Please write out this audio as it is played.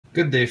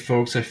Good day,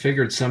 folks. I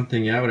figured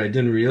something out. I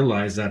didn't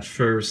realize at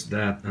first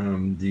that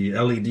the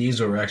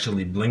LEDs are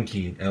actually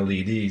blinky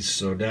LEDs,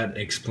 so that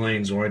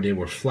explains why they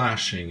were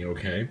flashing,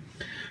 okay?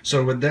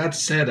 So with that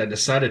said, I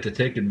decided to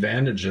take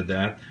advantage of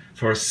that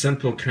for a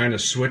simple kind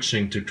of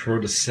switching to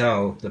throw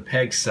the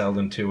peg cell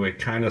into a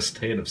kind of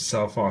state of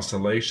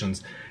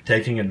self-oscillations,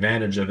 taking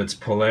advantage of its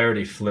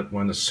polarity flip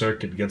when the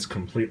circuit gets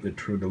completely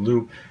through the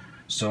loop.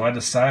 So I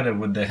decided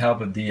with the help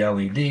of the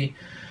LED.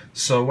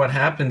 So what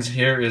happens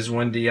here is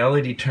when the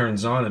LED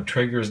turns on, it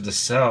triggers the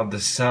cell. The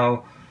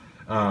cell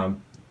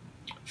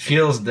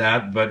feels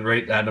that, but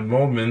right at a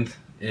moment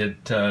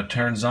it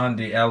turns on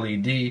the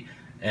LED,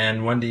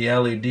 and when the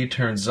LED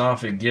turns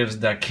off, it gives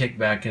that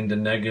kickback into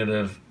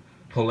negative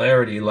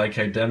polarity, like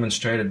I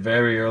demonstrated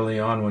very early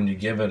on when you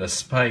give it a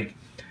spike.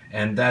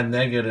 And that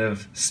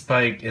negative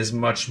spike is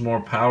much more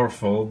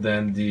powerful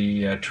than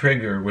the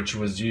trigger, which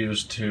was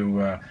used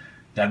to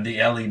that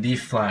the LED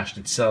flashed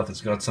itself.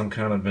 It's got some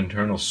kind of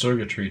internal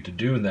circuitry to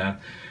do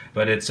that,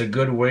 but it's a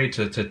good way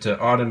to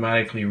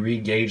automatically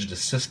re-gauge the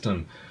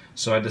system.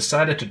 So I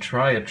decided to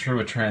try it through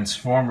a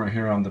transformer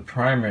here on the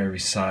primary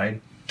side,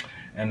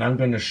 and I'm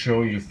going to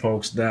show you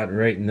folks that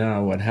right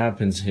now what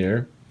happens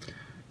here.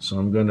 So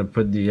I'm going to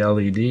put the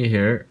LED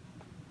here.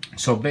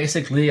 So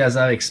basically, as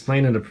I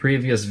explained in the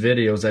previous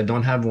videos, I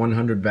don't have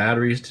 100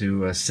 batteries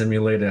to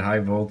simulate a high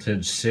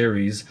voltage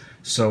series,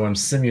 so I'm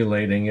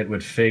simulating it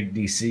with fake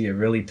DC, a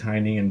really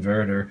tiny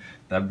inverter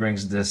that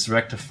brings this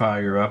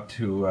rectifier up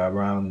to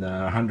around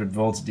 100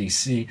 volts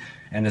DC,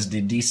 and it's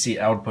the DC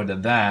output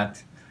of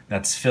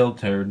that's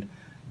filtered,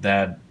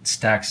 that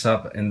stacks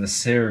up in the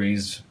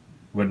series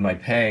with my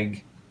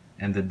peg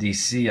and the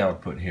DC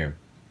output here.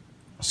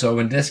 So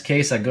in this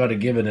case, I got to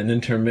give it an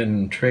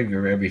intermittent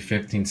trigger every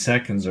 15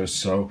 seconds or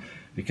so,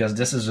 because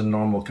this is a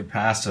normal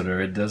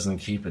capacitor. It doesn't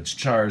keep its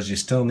charge. You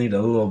still need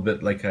a little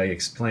bit, like I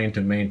explained,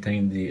 to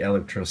maintain the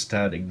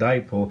electrostatic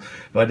dipole,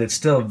 but it's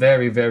still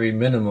very, very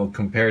minimal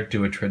compared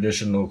to a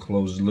traditional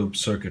closed loop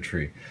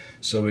circuitry.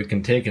 So we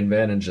can take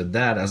advantage of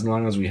that as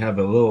long as we have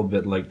a little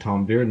bit, like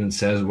Tom Bearden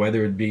says,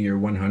 whether it be your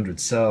 100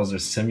 cells or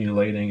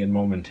simulating it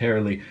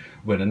momentarily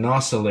with an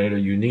oscillator.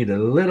 You need a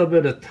little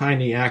bit of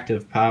tiny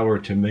active power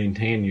to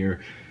maintain your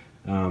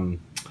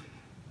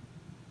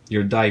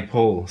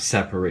dipole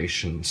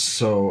separation.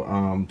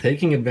 So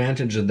taking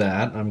advantage of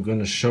that, I'm going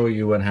to show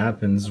you what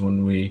happens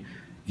when we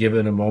give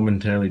it a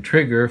momentary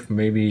trigger.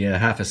 Maybe a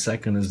half a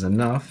second is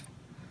enough.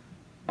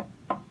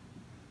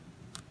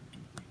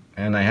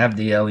 And I have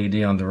the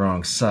LED on the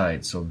wrong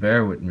side, so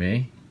bear with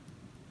me.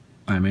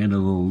 I made a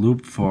little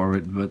loop for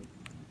it, but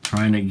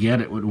trying to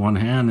get it with one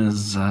hand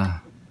is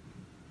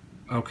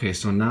okay.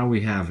 So now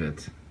we have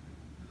it.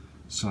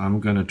 So I'm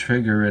going to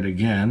trigger it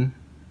again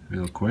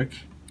real quick.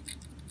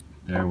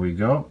 There we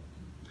go.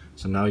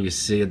 So now you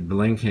see it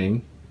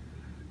blinking.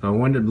 But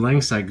when it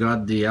blinks, I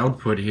got the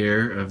output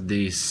here of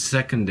the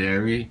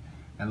secondary.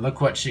 And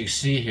look what you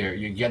see here.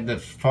 You get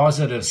the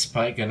positive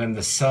spike, and then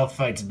the cell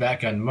fights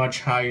back at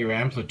much higher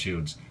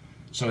amplitudes.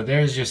 So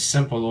there's your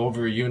simple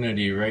over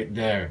unity right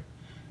there.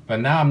 But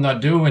now I'm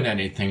not doing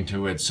anything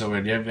to it, so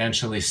it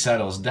eventually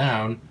settles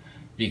down,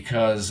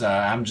 because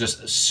I'm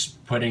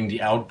just putting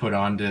the output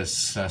on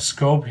this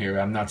scope here.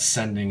 I'm not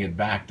sending it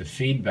back to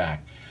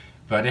feedback.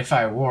 But if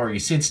I were, you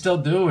see it's still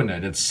doing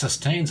it. It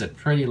sustains it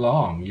pretty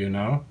long, you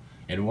know.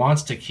 It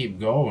wants to keep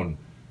going.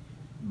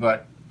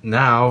 But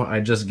now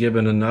I just give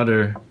it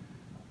another,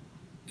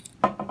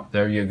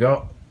 there you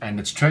go, and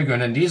it's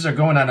triggering. And these are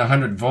going at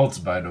 100 volts,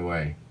 by the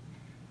way.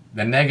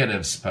 The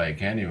negative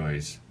spike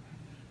anyways.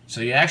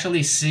 So you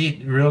actually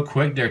see real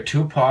quick, there are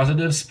two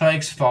positive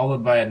spikes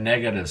followed by a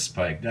negative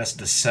spike. That's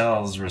the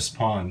cell's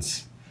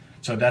response.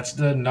 So that's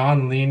the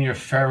nonlinear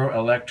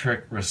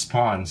ferroelectric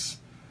response.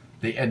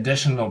 The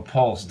additional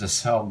pulse the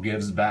cell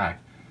gives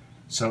back.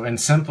 So in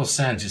simple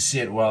sense, you see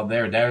it well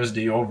there. There's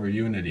the over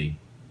unity.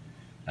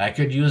 I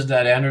could use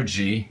that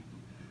energy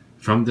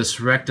from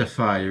this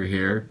rectifier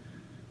here,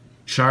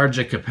 charge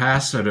a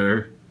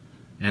capacitor,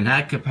 and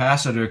that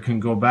capacitor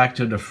can go back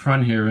to the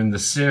front here in the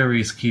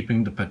series,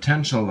 keeping the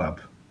potential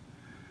up.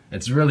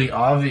 It's really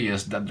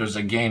obvious that there's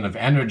a gain of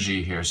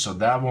energy here, so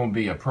that won't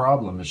be a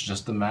problem. It's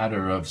just a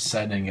matter of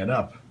setting it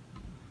up.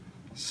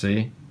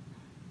 See?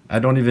 I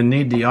don't even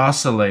need the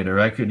oscillator.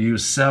 I could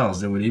use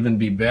cells. It would even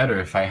be better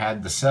if I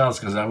had the cells,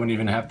 because I wouldn't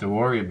even have to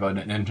worry about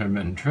an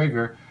intermittent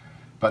trigger.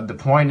 But the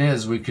point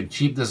is, we could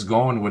keep this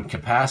going with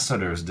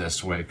capacitors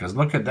this way, because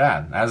look at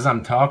that. As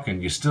I'm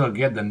talking, you still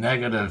get the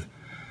negative.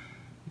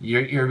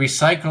 You're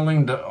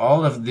recycling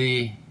all of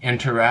the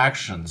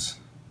interactions,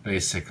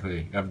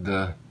 basically, of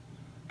the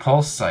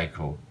pulse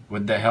cycle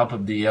with the help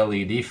of the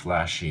LED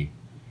flashy.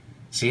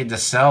 See, the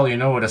cell, you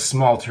know, with a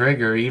small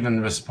trigger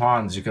even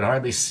responds. You could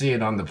hardly see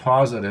it on the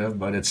positive,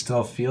 but it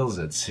still feels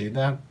it. See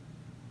that?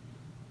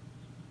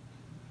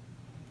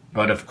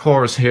 But of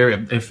course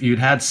here, if you'd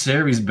had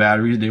series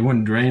batteries, they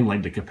wouldn't drain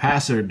like the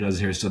capacitor does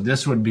here. So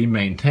this would be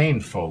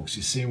maintained, folks.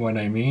 You see what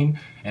I mean?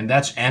 And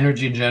that's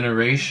energy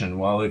generation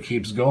while it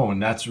keeps going.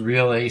 That's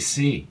real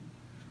AC.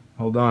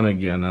 Hold on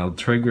again. I'll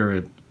trigger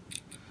it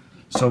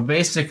So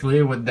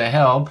basically, with the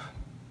help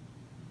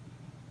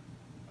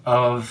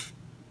of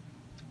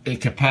a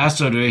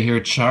capacitor here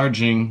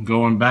charging,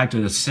 going back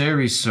to the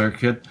series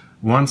circuit,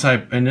 once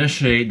I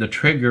initiate the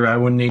trigger, I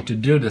wouldn't need to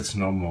do this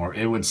no more.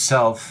 It would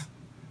self,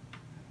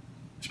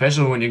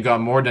 especially when you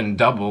got more than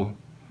double,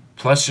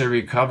 plus you're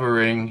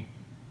recovering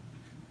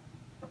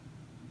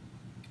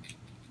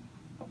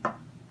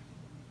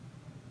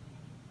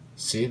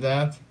see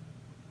that?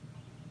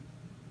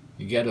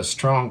 You get a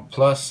strong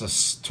plus, a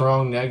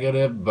strong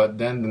negative, but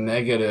then the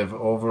negative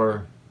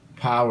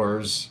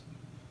overpowers.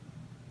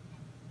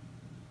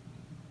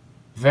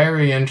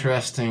 Very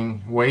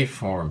interesting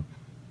waveform,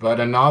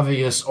 but an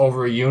obvious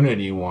over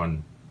unity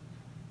one.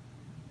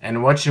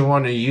 And what you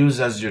want to use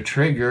as your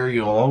trigger,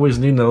 you'll always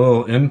need a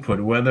little input,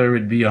 whether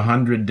it be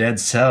 100 dead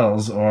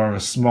cells or a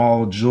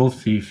small joule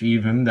thief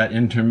even that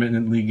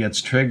intermittently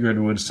gets triggered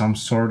with some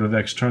sort of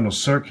external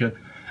circuit.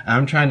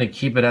 I'm trying to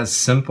keep it as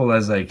simple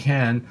as I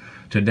can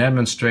to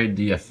demonstrate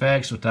the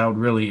effects without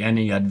really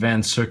any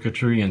advanced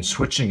circuitry and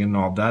switching and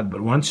all that. But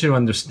once you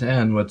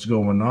understand what's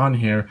going on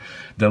here,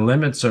 the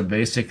limits are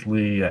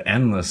basically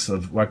endless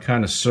of what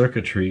kind of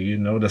circuitry. You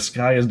know, the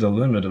sky is the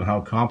limit of how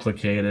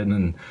complicated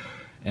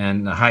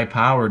and high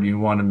powered you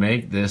want to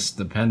make this,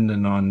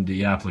 depending on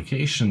the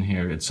application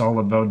here. It's all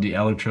about the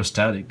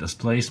electrostatic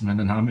displacement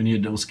and how many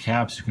of those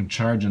caps you can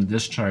charge and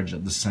discharge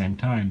at the same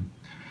time.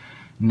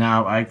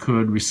 Now, I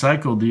could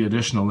recycle the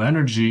additional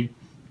energy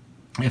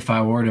if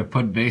I were to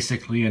put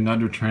basically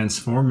another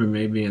transformer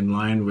maybe in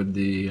line with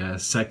the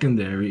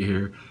secondary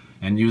here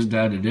and use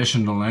that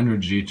additional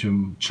energy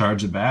to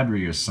charge a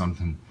battery or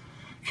something.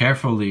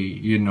 Carefully,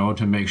 you know,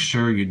 to make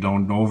sure you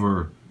don't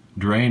over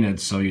drain it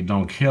so you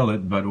don't kill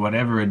it, but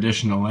whatever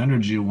additional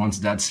energy, once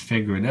that's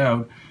figured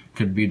out,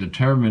 could be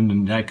determined,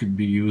 and that could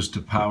be used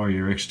to power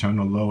your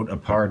external load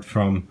apart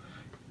from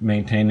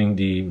maintaining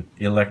the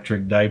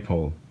electric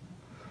dipole.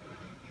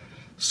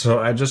 So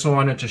I just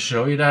wanted to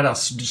show you that. I'll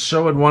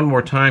show it one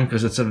more time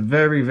because it's a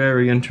very,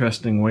 very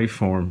interesting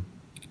waveform.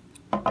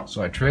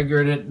 So I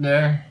triggered it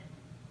there.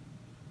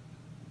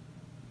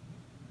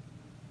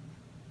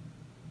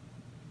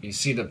 You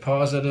see the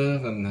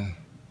positive and the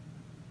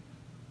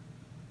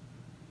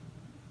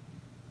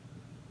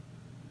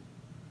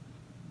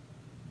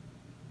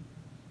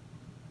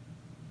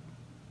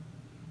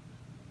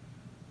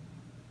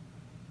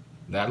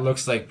that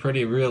looks like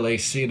pretty real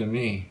AC to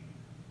me.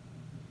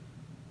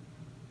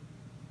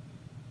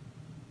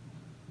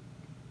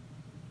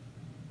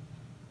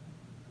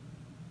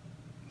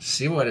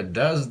 See what it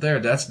does there?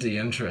 That's the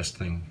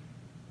interesting.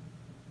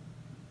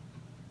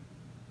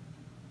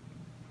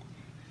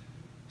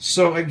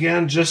 So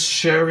again, just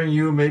sharing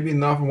you, maybe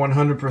not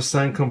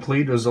 100%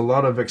 complete. There's a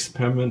lot of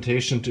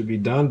experimentation to be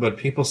done, but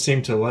people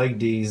seem to like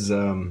these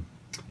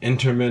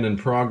intermittent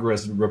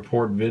progress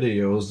report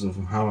videos of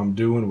how I'm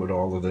doing with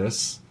all of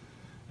this.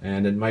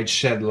 And it might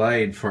shed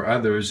light for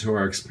others who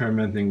are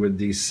experimenting with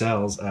these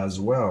cells as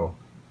well.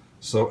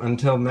 So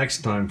until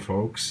next time,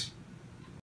 folks.